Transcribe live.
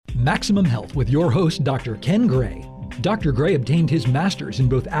Maximum Health with your host, Dr. Ken Gray. Dr. Gray obtained his master's in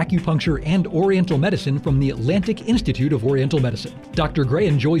both acupuncture and Oriental medicine from the Atlantic Institute of Oriental Medicine. Dr. Gray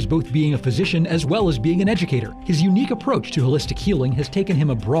enjoys both being a physician as well as being an educator. His unique approach to holistic healing has taken him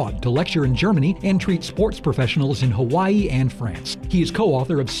abroad to lecture in Germany and treat sports professionals in Hawaii and France. He is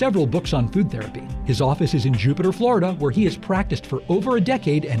co-author of several books on food therapy. His office is in Jupiter, Florida, where he has practiced for over a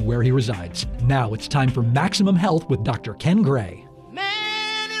decade and where he resides. Now it's time for Maximum Health with Dr. Ken Gray.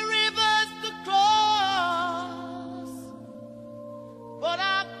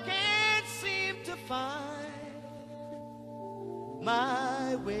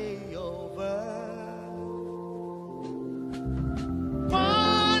 My way over,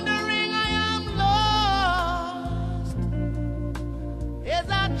 wandering I am lost as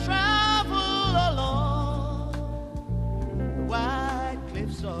I travel along the white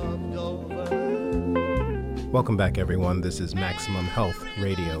cliffs of Dover. Welcome back, everyone. This is Maximum Health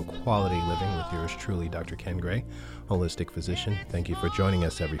Radio, Quality Living with yours truly, Dr. Ken Gray, holistic physician. Thank you for joining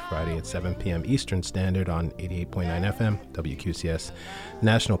us every Friday at 7 p.m. Eastern Standard on 88.9 FM, WQCS,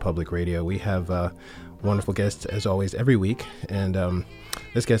 National Public Radio. We have wonderful guests, as always, every week. And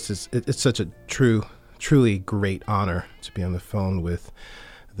this guest it's such a truly great honor to be on the phone with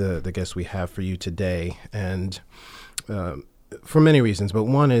the guest we have for you today. And for many reasons, but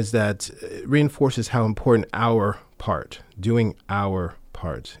one is that it reinforces how important doing our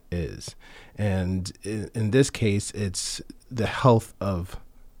part is. And in this case, it's the health of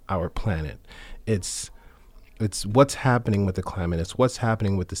our planet. It's what's happening with the climate. It's what's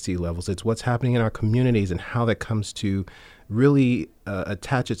happening with the sea levels. It's what's happening in our communities and how that comes to really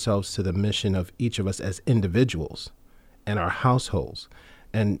attach itself to the mission of each of us as individuals and our households,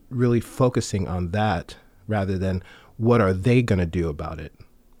 and really focusing on that rather than what are they going to do about it.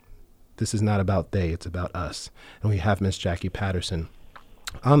 This is not about they, it's about us. And we have Miss Jackie Patterson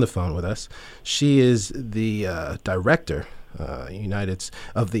on the phone with us. She is the director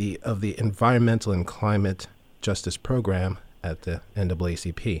of the Environmental and Climate Justice Program at the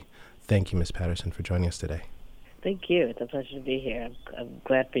NAACP. Thank you, Ms. Patterson, for joining us today. Thank you. It's a pleasure to be here. I'm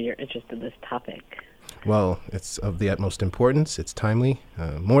glad for your interest in this topic. Well, it's of the utmost importance. It's timely,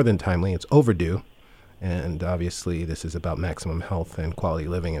 more than timely. It's overdue. And obviously, this is about maximum health and quality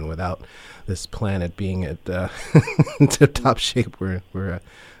living. And without this planet being at tip-top shape, we're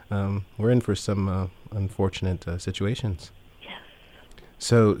in for some unfortunate situations. Yes.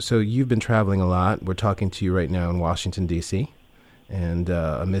 So you've been traveling a lot. We're talking to you right now in Washington, D.C. And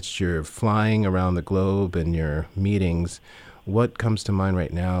amidst your flying around the globe and your meetings, what comes to mind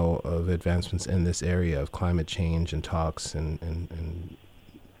right now of advancements in this area of climate change and talks and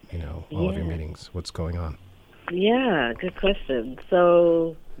all of your meetings? What's going on? Yeah, good question.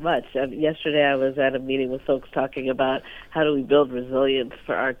 So much. Yesterday I was at a meeting with folks talking about how do we build resilience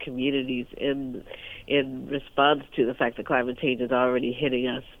for our communities in response to the fact that climate change is already hitting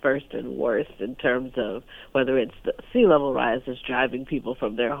us first and worst in terms of whether it's the sea level rise that's driving people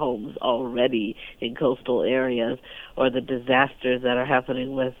from their homes already in coastal areas, or the disasters that are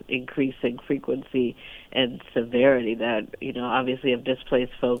happening with increasing frequency and severity that, obviously have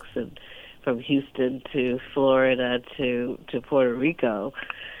displaced folks from Houston to Florida to Puerto Rico.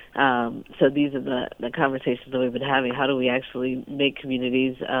 So these are the conversations that we've been having. How do we actually make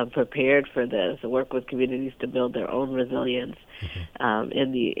communities prepared for this, and work with communities to build their own resilience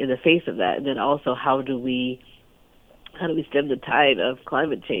in the face of that? And then also, how do we stem the tide of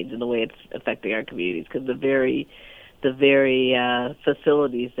climate change and the way it's affecting our communities? Because the very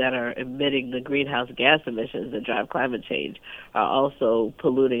facilities that are emitting the greenhouse gas emissions that drive climate change are also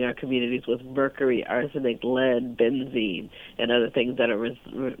polluting our communities with mercury, arsenic, lead, benzene, and other things that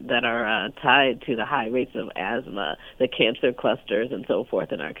are tied to the high rates of asthma, the cancer clusters, and so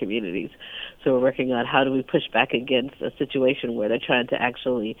forth in our communities. So we're working on how do we push back against a situation where they're trying to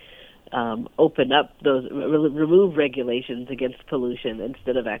actually open up those, remove regulations against pollution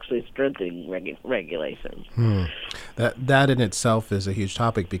instead of actually strengthening regulations. That in itself is a huge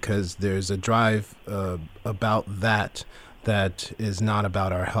topic, because there's a drive about that is not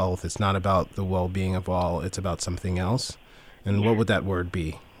about our health. It's not about the well-being of all. It's about something else. And what would that word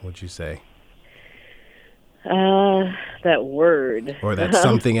be, would you say? That word. Or that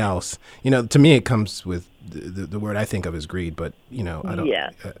something else. To me it comes with the word I think of as greed, but, I don't,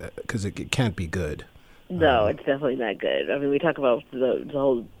 because it can't be good. No, it's definitely not good. I mean, we talk about the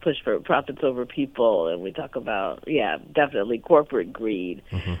whole push for profits over people, and we talk about, definitely corporate greed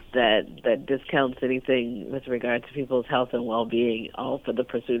that discounts anything with regard to people's health and well-being, all for the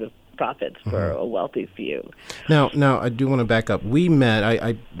pursuit of profits for a wealthy few. Now, I do want to back up. We met,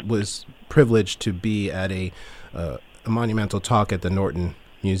 I was privileged to be at a monumental talk at the Norton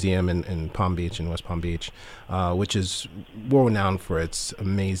museum in Palm Beach, in West Palm Beach, which is world-renowned for its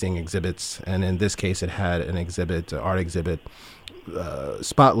amazing exhibits. And in this case, it had an exhibit, art exhibit,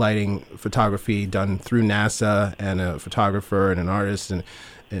 spotlighting photography done through NASA and a photographer and an artist,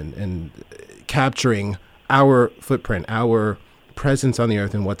 and capturing our footprint, our presence on the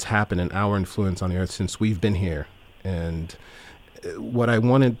earth, and what's happened, and our influence on the earth since we've been here. And what I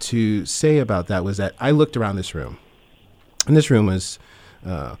wanted to say about that was that I looked around this room, and this room is,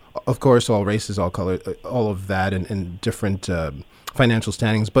 of course, all races, all colors, all of that, and different financial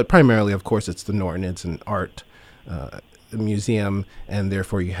standings. But primarily, of course, it's the Norton. It's an art museum, and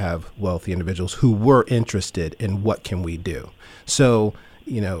therefore you have wealthy individuals who were interested in what can we do. So,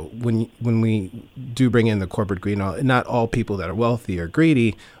 when we do bring in the corporate greed, not all people that are wealthy are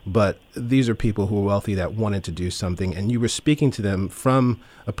greedy, but these are people who are wealthy that wanted to do something. And you were speaking to them from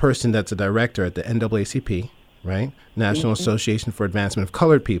a person that's a director at the NAACP, right? National Association for Advancement of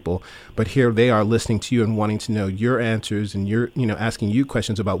Colored People. But here they are listening to you and wanting to know your answers, and you're, asking you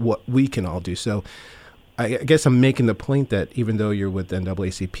questions about what we can all do. So I guess I'm making the point that even though you're with the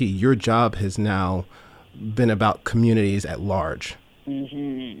NAACP, your job has now been about communities at large.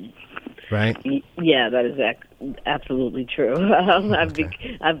 Mm-hmm. Right? Yeah, that is absolutely true. I've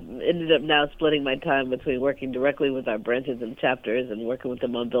ended up now splitting my time between working directly with our branches and chapters and working with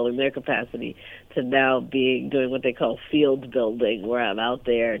them on building their capacity to now doing what they call field building, where I'm out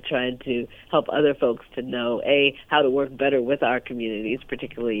there trying to help other folks to know, how to work better with our communities,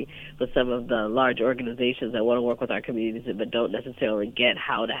 particularly with some of the large organizations that want to work with our communities but don't necessarily get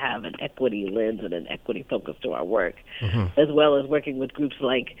how to have an equity lens and an equity focus to our work, as well as working with groups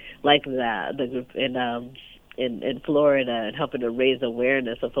like the group in Florida, and helping to raise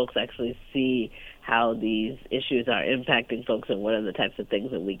awareness so folks actually see how these issues are impacting folks and what are the types of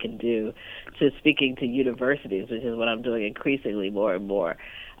things that we can do, to speaking to universities, which is what I'm doing increasingly more and more,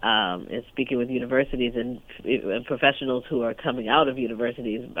 is speaking with universities and professionals who are coming out of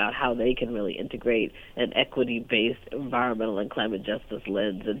universities about how they can really integrate an equity-based environmental and climate justice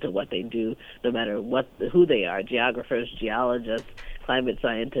lens into what they do, no matter who they are, geographers, geologists, climate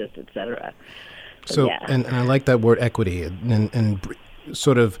scientists, etc. So, yeah. and I like that word equity, and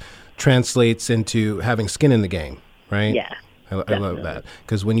sort of translates into having skin in the game, right? Yeah. I love that,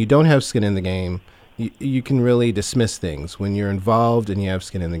 because when you don't have skin in the game, you can really dismiss things. When you're involved and you have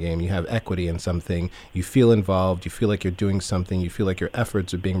skin in the game, you have equity in something, you feel involved, you feel like you're doing something, you feel like your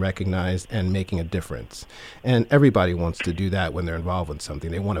efforts are being recognized and making a difference. And everybody wants to do that when they're involved with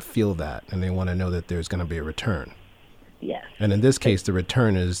something. They want to feel that, and they want to know that there's going to be a return. Yes. And in this case, the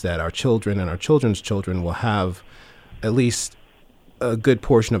return is that our children and our children's children will have at least a good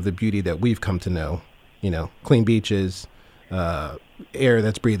portion of the beauty that we've come to know, clean beaches, air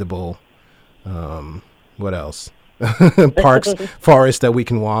that's breathable, what else? Parks, forests that we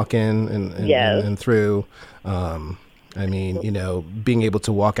can walk in and through. Being able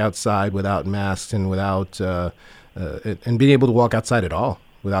to walk outside without masks and without, and being able to walk outside at all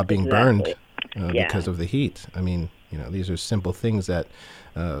without being burned because of the heat. These are simple things that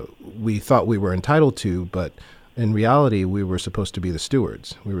we thought we were entitled to, but in reality, we were supposed to be the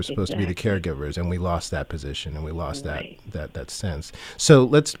stewards. We were supposed to be the caregivers, and we lost that position, and we lost that sense. So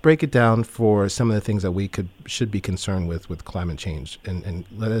let's break it down for some of the things that we should be concerned with climate change, and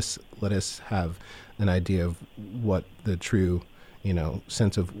let us have an idea of what the true,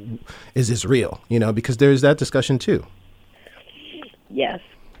 sense of, is this real? Because there's that discussion too. Yes.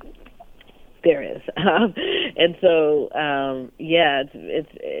 There is. And so,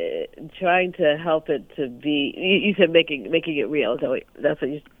 it's trying to help it to be, you said making it real. So that's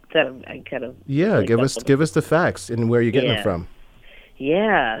what you said. I kind of... Yeah, give us the facts and where you're getting it from.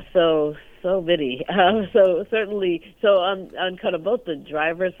 Yeah, so many. So certainly, on kind of both the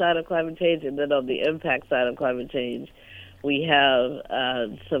driver side of climate change and then on the impact side of climate change, we have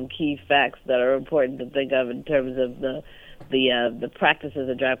some key facts that are important to think of in terms of the practices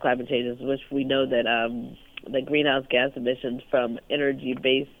that drive climate change, which we know that the greenhouse gas emissions from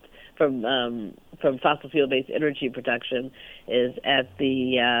fossil fuel based energy production is at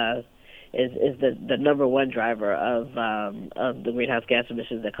the number one driver of the greenhouse gas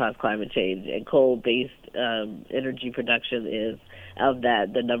emissions that cause climate change, and coal based energy production is of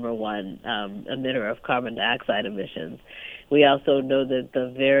that the number one emitter of carbon dioxide emissions. We also know that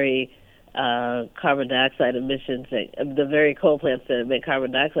the very carbon dioxide emissions, the very coal plants that emit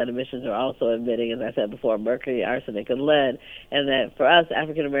carbon dioxide emissions are also emitting, as I said before, mercury, arsenic, and lead, and that for us,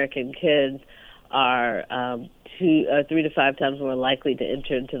 African American kids are 3 to 5 times more likely to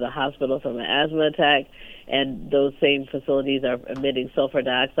enter into the hospital from an asthma attack, and those same facilities are emitting sulfur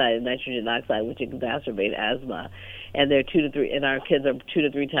dioxide and nitrogen oxide, which exacerbate asthma. and our kids are 2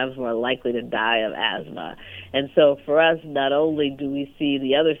 to 3 times more likely to die of asthma. And so for us, not only do we see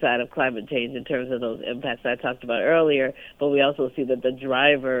the other side of climate change in terms of those impacts I talked about earlier, but we also see that the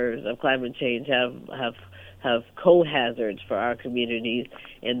drivers of climate change have co-hazards for our communities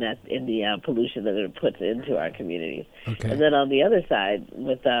in the pollution that it puts into our communities. Okay. And then on the other side,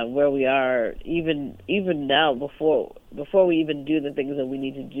 with where we are, even now, before we even do the things that we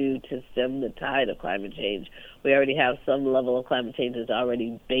need to do to stem the tide of climate change, we already have some level of climate change that's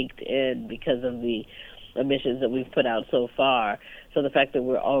already baked in because of the emissions that we've put out so far. So the fact that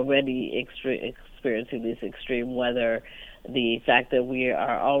we're already experiencing this extreme weather, the fact that we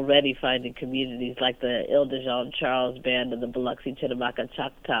are already finding communities like the Ile de Jean Charles Band and the Biloxi Chitimacha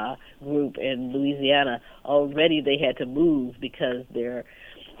Choctaw group in Louisiana, already they had to move because their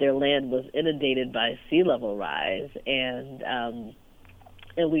land was inundated by sea level rise, and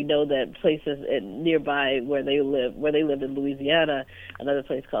we know that places nearby where they live in Louisiana, another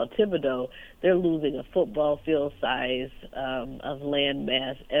place called Thibodaux, they're losing a football field size of land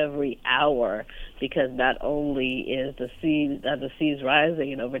mass every hour, because not only is the seas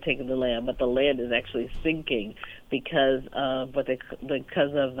rising and overtaking the land, but the land is actually sinking because of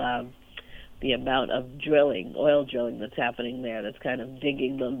the amount of oil drilling that's happening there, that's kind of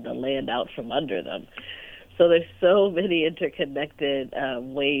digging the land out from under them. So there's so many interconnected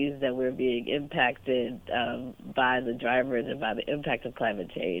ways that we're being impacted by the drivers and by the impact of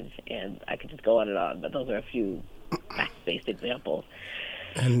climate change. And I could just go on, but those are a few fact-based examples.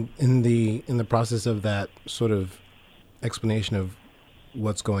 And in the process of that sort of explanation of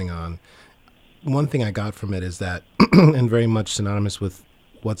what's going on, one thing I got from it is that, and very much synonymous with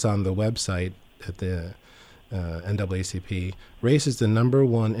what's on the website at the NAACP, race is the number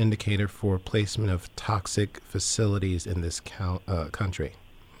one indicator for placement of toxic facilities in this country.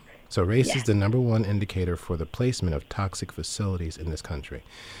 So race is the number one indicator for the placement of toxic facilities in this country.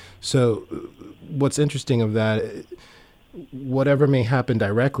 So what's interesting of that, whatever may happen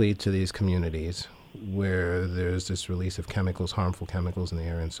directly to these communities where there's this release of chemicals, harmful chemicals in the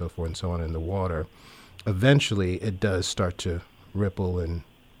air and so forth and so on in the water, eventually it does start to ripple and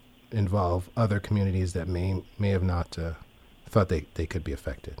involve other communities that may have not thought they could be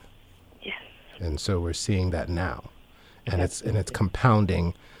affected. Yes. And so we're seeing that now, and it's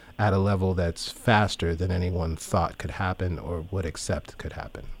compounding at a level that's faster than anyone thought could happen or would accept could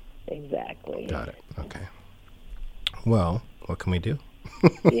happen. Exactly. Got it. Okay. Well, what can we do?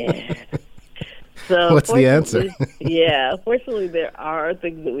 Yeah. So what's the answer? Fortunately, there are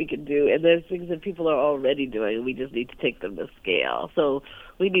things that we can do, and there's things that people are already doing. We just need to take them to scale. So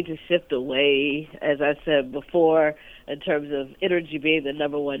we need to shift away, as I said before, in terms of energy being the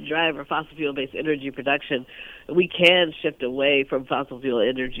number one driver, fossil fuel-based energy production. We can shift away from fossil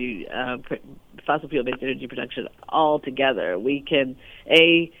fuel-based energy production altogether. We can,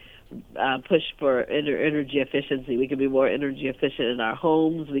 push for energy efficiency. We can be more energy efficient in our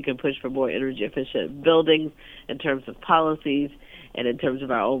homes. We can push for more energy efficient buildings in terms of policies and in terms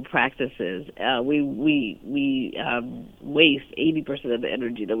of our own practices. We waste 80% of the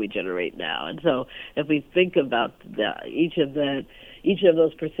energy that we generate now. And so if we think about each of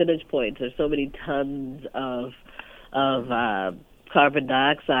those percentage points, there's so many tons of carbon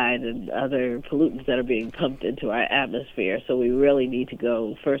dioxide and other pollutants that are being pumped into our atmosphere. So we really need to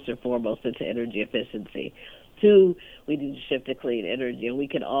go first and foremost into energy efficiency. 2, we need to shift to clean energy, and we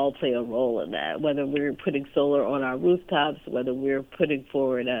can all play a role in that, whether we're putting solar on our rooftops, whether we're putting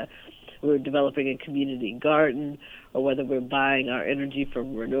forward we're developing a community garden, or whether we're buying our energy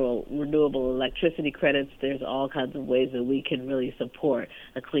from renewable electricity credits. There's all kinds of ways that we can really support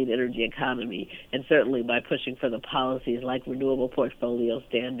a clean energy economy, and certainly by pushing for the policies like renewable portfolio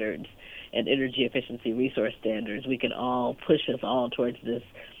standards and energy efficiency resource standards, we can all push us all towards this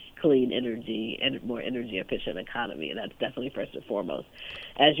clean energy and more energy efficient economy, and that's definitely first and foremost.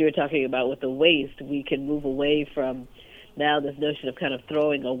 As you were talking about with the waste, we can move away from now this notion of kind of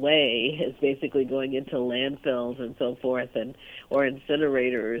throwing away is basically going into landfills and so forth, or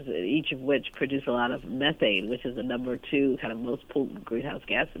incinerators, each of which produce a lot of methane, which is the number 2 kind of most potent greenhouse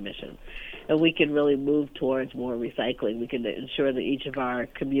gas emission. And we can really move towards more recycling. We can ensure that each of our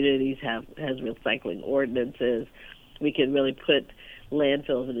communities has recycling ordinances. We can really put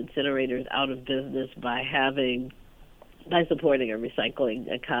landfills and incinerators out of business by supporting a recycling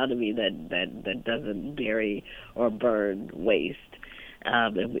economy that doesn't bury or burn waste.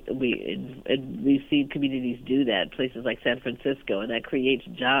 And we've seen communities do that, places like San Francisco, and that creates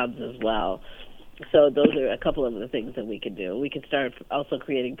jobs as well. So those are a couple of the things that we can do. We can start also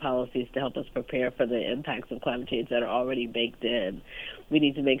creating policies to help us prepare for the impacts of climate change that are already baked in. We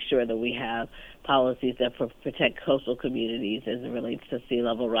need to make sure that we have policies that protect coastal communities as it relates to sea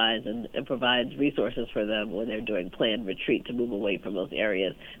level rise and provides resources for them when they're doing planned retreat to move away from those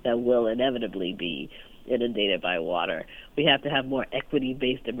areas that will inevitably be inundated by water. We have to have more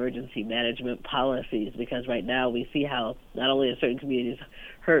equity-based emergency management policies, because right now we see how not only are certain communities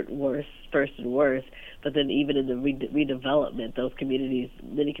hurt first and worse, but then even in the redevelopment,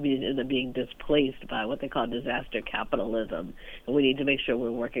 many communities end up being displaced by what they call disaster capitalism. And we need to make sure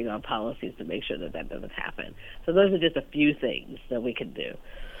we're working on policies to make sure that that doesn't happen. So those are just a few things that we can do.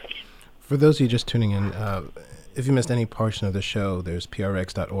 For those of you just tuning in, if you missed any portion of the show, there's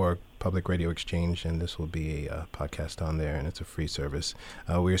prx.org, Public Radio Exchange, and this will be a podcast on there, and it's a free service.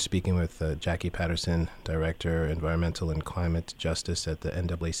 We are speaking with Jackie Patterson, Director, Environmental and Climate Justice at the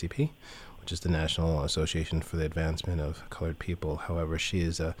NAACP, which is the National Association for the Advancement of Colored People. However, she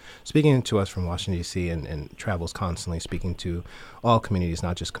is speaking to us from Washington, D.C., and travels constantly speaking to all communities,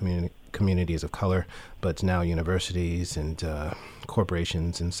 not just communities of color, but now universities and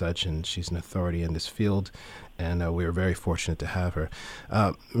corporations and such, and she's an authority in this field, and we are very fortunate to have her.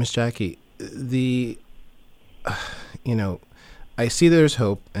 Ms. Jackie, I see there's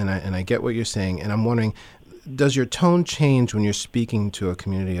hope, and I get what you're saying, and I'm wondering, does your tone change when you're speaking to a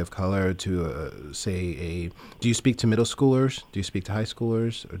community of color, do you speak to middle schoolers? Do you speak to high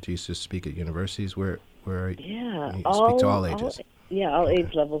schoolers? Or do you just speak at universities? Where you speak to all ages? All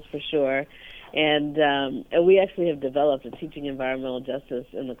age levels for sure. And we actually have developed a teaching environmental justice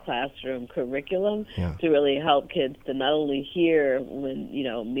in the classroom curriculum to really help kids to not only hear when,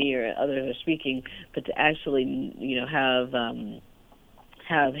 me or others are speaking, but to actually, have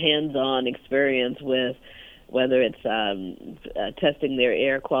hands-on experience with whether it's testing their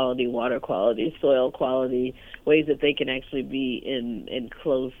air quality, water quality, soil quality, ways that they can actually be in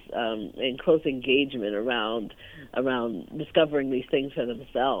close engagement around discovering these things for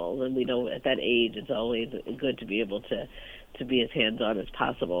themselves. And we know at that age it's always good to be able to be as hands-on as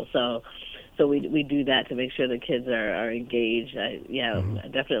possible. So we do that to make sure the kids are engaged.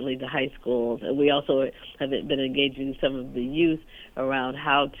 Definitely the high schools, and we also have been engaging some of the youth around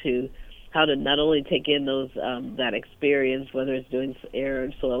how to not only take in those that experience, whether it's doing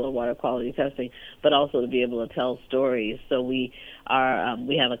air, soil, or water quality testing, but also to be able to tell stories. So we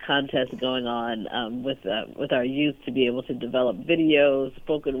have a contest going on with our youth to be able to develop videos,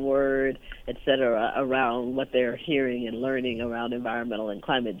 spoken word, et cetera, around what they're hearing and learning around environmental and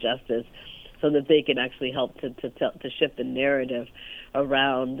climate justice, so that they can actually help to shift the narrative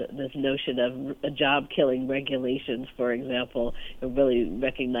around this notion of job-killing regulations, for example, and really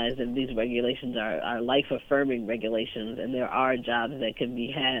recognize that these regulations are life-affirming regulations, and there are jobs that can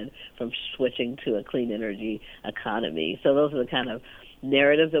be had from switching to a clean energy economy. So those are the kind of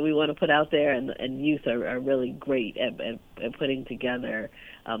narratives that we want to put out there, and youth are really great at putting together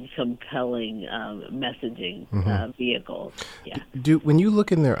compelling messaging vehicles. Yeah. When you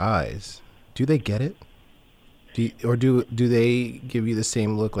look in their eyes, do they get it? Do they give you the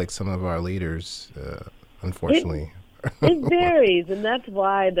same look like some of our leaders, unfortunately? It varies, and that's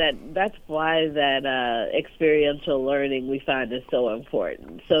why that experiential learning we find is so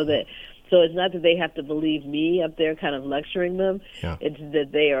important. So it's not that they have to believe me up there kind of lecturing them. Yeah. It's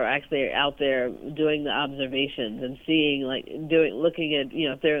that they are actually out there doing the observations and seeing, looking at,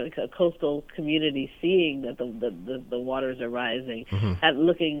 if they're like a coastal community, seeing that the waters are rising,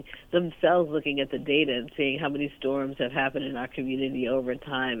 looking at the data and seeing how many storms have happened in our community over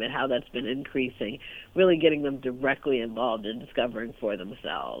time and how that's been increasing, really getting them directly involved in discovering for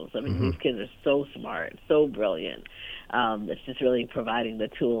themselves. I mean, these kids are so smart, so brilliant. It's just really providing the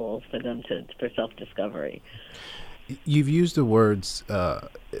tools for them for self-discovery. You've used the words,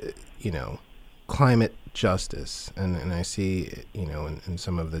 climate justice, and I see, in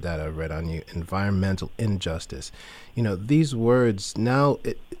some of the data I've read on you, environmental injustice. These words now,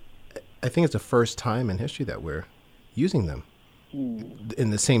 I think it's the first time in history that we're using them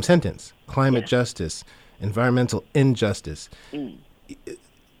in the same sentence. Climate justice, environmental injustice.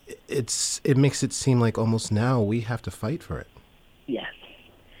 It makes it seem like almost now we have to fight for it. Yes.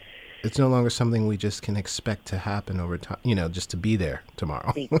 It's no longer something we just can expect to happen over time, just to be there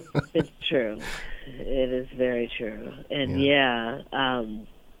tomorrow. It's true. It is very true. And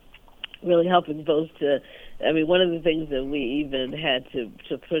really helping folks one of the things that we even had to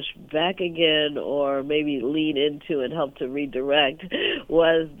push back again, or maybe lean into and help to redirect,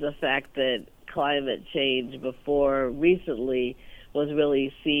 was the fact that climate change before recently was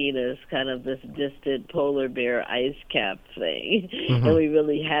really seen as kind of this distant polar bear ice cap thing. And we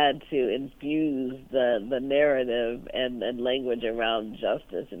really had to infuse the narrative and language around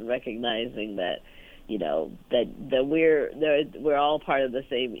justice and recognizing that, you know, that we're all part of the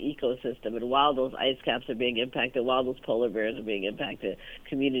same ecosystem. And while those ice caps are being impacted, while those polar bears are being impacted,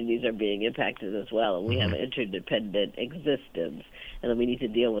 communities are being impacted as well. And we have an interdependent existence, and then we need to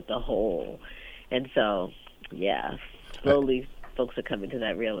deal with the whole. And so, yeah, slowly folks are coming to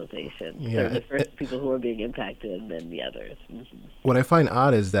that realization. Yeah. So the first people who are being impacted and then the others. What I find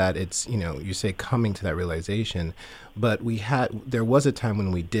odd is that it's, you know, you say coming to that realization, but there was a time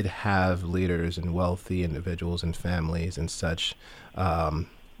when we did have leaders and wealthy individuals and families and such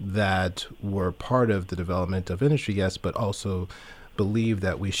that were part of the development of industry, yes, but also believed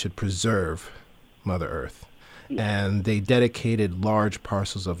that we should preserve Mother Earth. And they dedicated large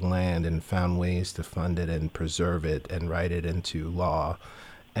parcels of land and found ways to fund it and preserve it and write it into law.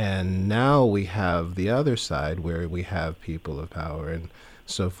 And now we have the other side where we have people of power and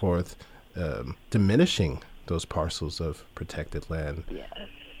so forth diminishing those parcels of protected land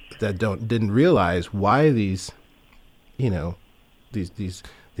that didn't realize why these, you know,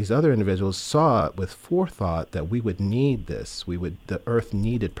 these other individuals saw it with forethought that we would need this. The earth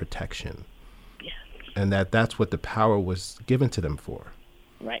needed protection. And that's what the power was given to them for.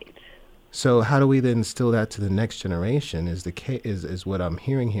 Right. So how do we then instill that to the next generation? Is what I'm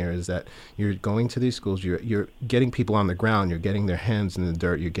hearing here is that you're going to these schools, you're getting people on the ground, you're getting their hands in the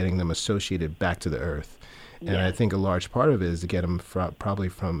dirt, you're getting them associated back to the earth. And I think a large part of it is to get them probably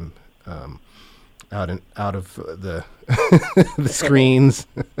from out of the the screens,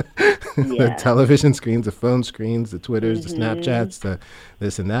 the television screens, the phone screens, the Twitters, the Snapchats, the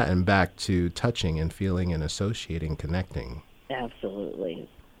this and that, and back to touching and feeling and associating, connecting. Absolutely.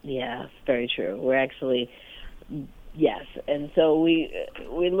 Yeah, very true. We're actually, yes. And so we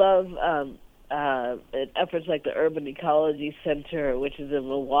love efforts like the Urban Ecology Center, which is in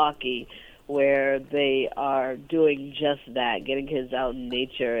Milwaukee, where they are doing just that, getting kids out in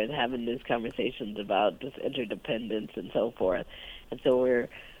nature and having these conversations about this interdependence and so forth. And so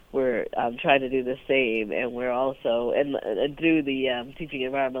we're trying to do the same, and we're also and through the teaching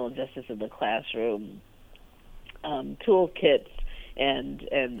environmental justice in the classroom toolkits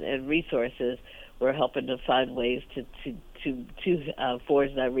and resources. We're helping to find ways to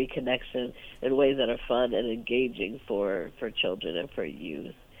forge that reconnection in ways that are fun and engaging for children and for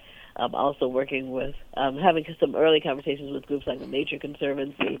youth. Also working with, having some early conversations with groups like the Nature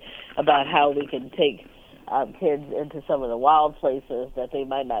Conservancy about how we can take kids into some of the wild places that they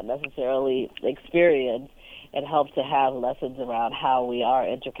might not necessarily experience and help to have lessons around how we are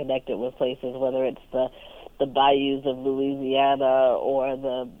interconnected with places, whether it's the bayous of Louisiana or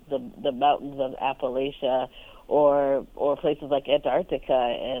the mountains of Appalachia or places like Antarctica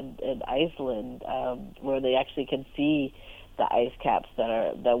and Iceland, where they actually can see the ice caps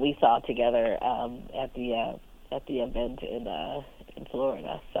that we saw together at the event in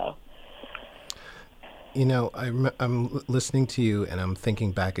Florida. So, you know, I'm listening to you, and I'm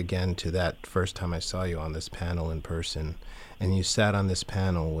thinking back again to that first time I saw you on this panel in person, and you sat on this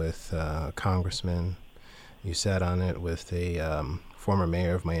panel with a congressman. You sat on it with a former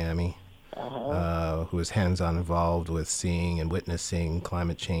mayor of Miami, who was hands-on involved with seeing and witnessing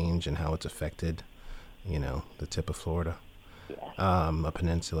climate change and how it's affected, you know, the tip of Florida. A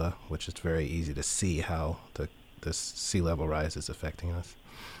peninsula, which is very easy to see how the sea level rise is affecting us.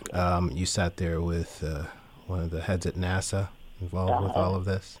 You sat there with one of the heads at NASA involved with all of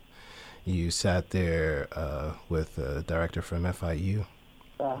this. You sat there with the director from FIU.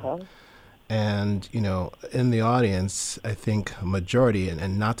 And, you know, in the audience, I think a majority,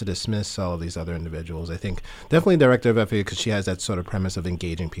 and not to dismiss all of these other individuals, I think definitely director of FIU, because she has that sort of premise of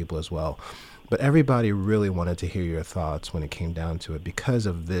engaging people as well. But everybody really wanted to hear your thoughts when it came down to it because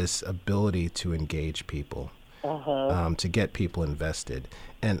of this ability to engage people, to get people invested.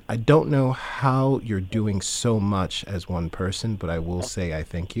 And I don't know how you're doing so much as one person, but I will say I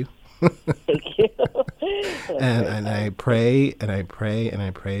thank you. Thank you. and I pray and I pray and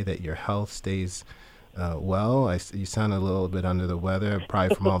I pray that your health stays well. You sound a little bit under the weather,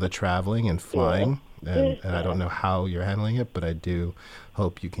 probably from all the traveling and flying. And I don't know how you're handling it, but I do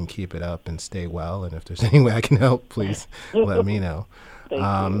hope you can keep it up and stay well. And if there's any way I can help, please let me know.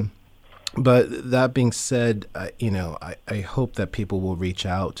 But that being said, you know, I hope that people will reach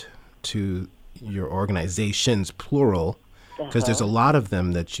out to your organizations, plural, because there's a lot of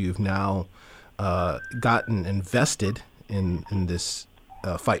them that you've now gotten invested in this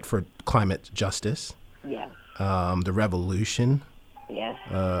fight for climate justice. The revolution.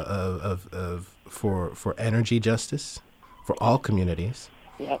 For energy justice, for all communities.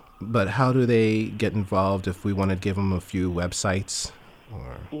 Yep. But how do they get involved if we want to give them a few websites?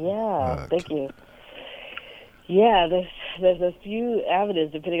 Thank you. Yeah, there's a few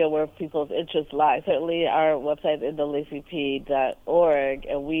avenues depending on where people's interests lie. Certainly our website is NAACP.org,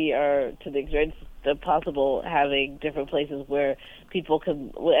 and we are, to the extent possible, having different places where people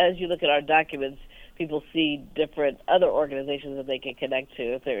can, as you look at our documents, people see different other organizations that they can connect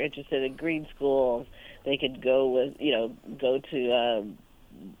to. If they're interested in green schools, they can go to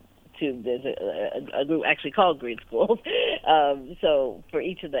there's a group actually called Green Schools. So for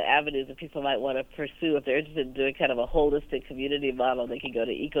each of the avenues that people might want to pursue, if they're interested in doing kind of a holistic community model, they can go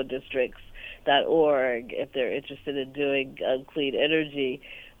to ecodistricts.org. If they're interested in doing clean energy,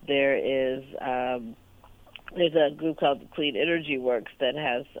 there's a group called Clean Energy Works that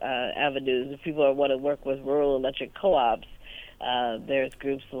has avenues. If people want to work with rural electric co-ops, there's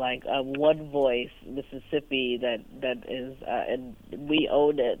groups like One Voice Mississippi that is, and we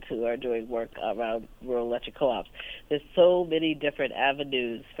own it, who are doing work around rural electric co-ops. There's so many different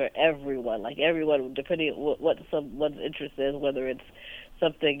avenues for everyone, depending on what someone's interest is, whether it's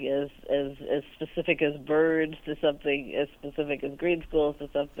something as specific as birds to something as specific as green schools to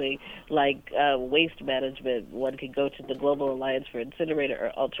something like waste management. One can go to the Global Alliance for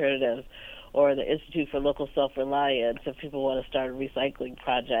Incinerator Alternatives, or the Institute for Local Self-Reliance if people want to start a recycling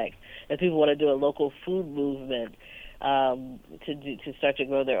project. If people want to do a local food movement to start to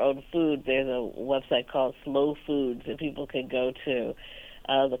grow their own food, there's a website called Slow Foods that people can go to.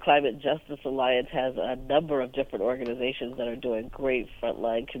 The Climate Justice Alliance has a number of different organizations that are doing great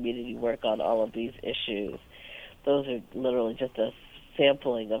frontline community work on all of these issues. Those are literally just a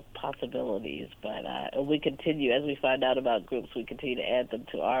sampling of possibilities, but we continue, as we find out about groups, we continue to add them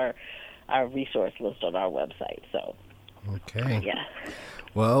to our resource list on our website. So, okay. Yeah.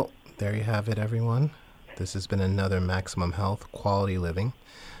 Well, there you have it, everyone. This has been another Maximum Health Quality Living,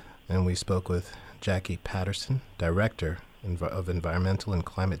 and we spoke with Jackie Patterson, Director of Environmental and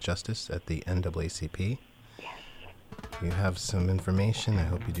Climate Justice at the NAACP. Yes. You have some information. I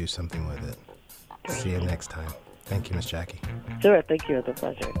hope you do something with it. See you next time. Thank you, Ms. Jackie. Sure. Thank you. It's a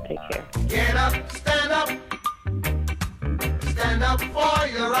pleasure. Take care. Get up, stand up. Stand up for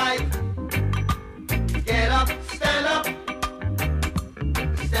your right. Get up, stand up.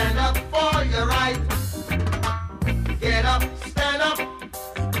 Stand up for your right. Get up, stand up.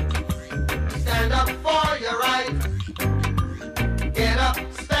 Stand up for your right. Get up,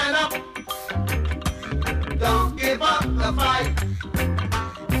 stand up. Don't give up the fight.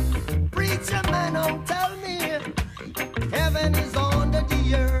 Preacher man, don't tell me heaven is under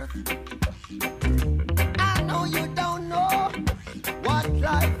the earth. I know you don't know what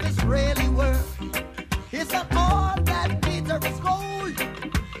life is really worth. It's not all that glitter is gold.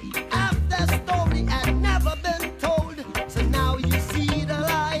 Half the story had never been told. So now you see the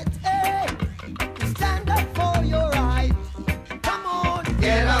light. Hey, stand up for your right. Come on,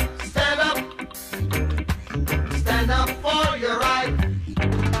 get up.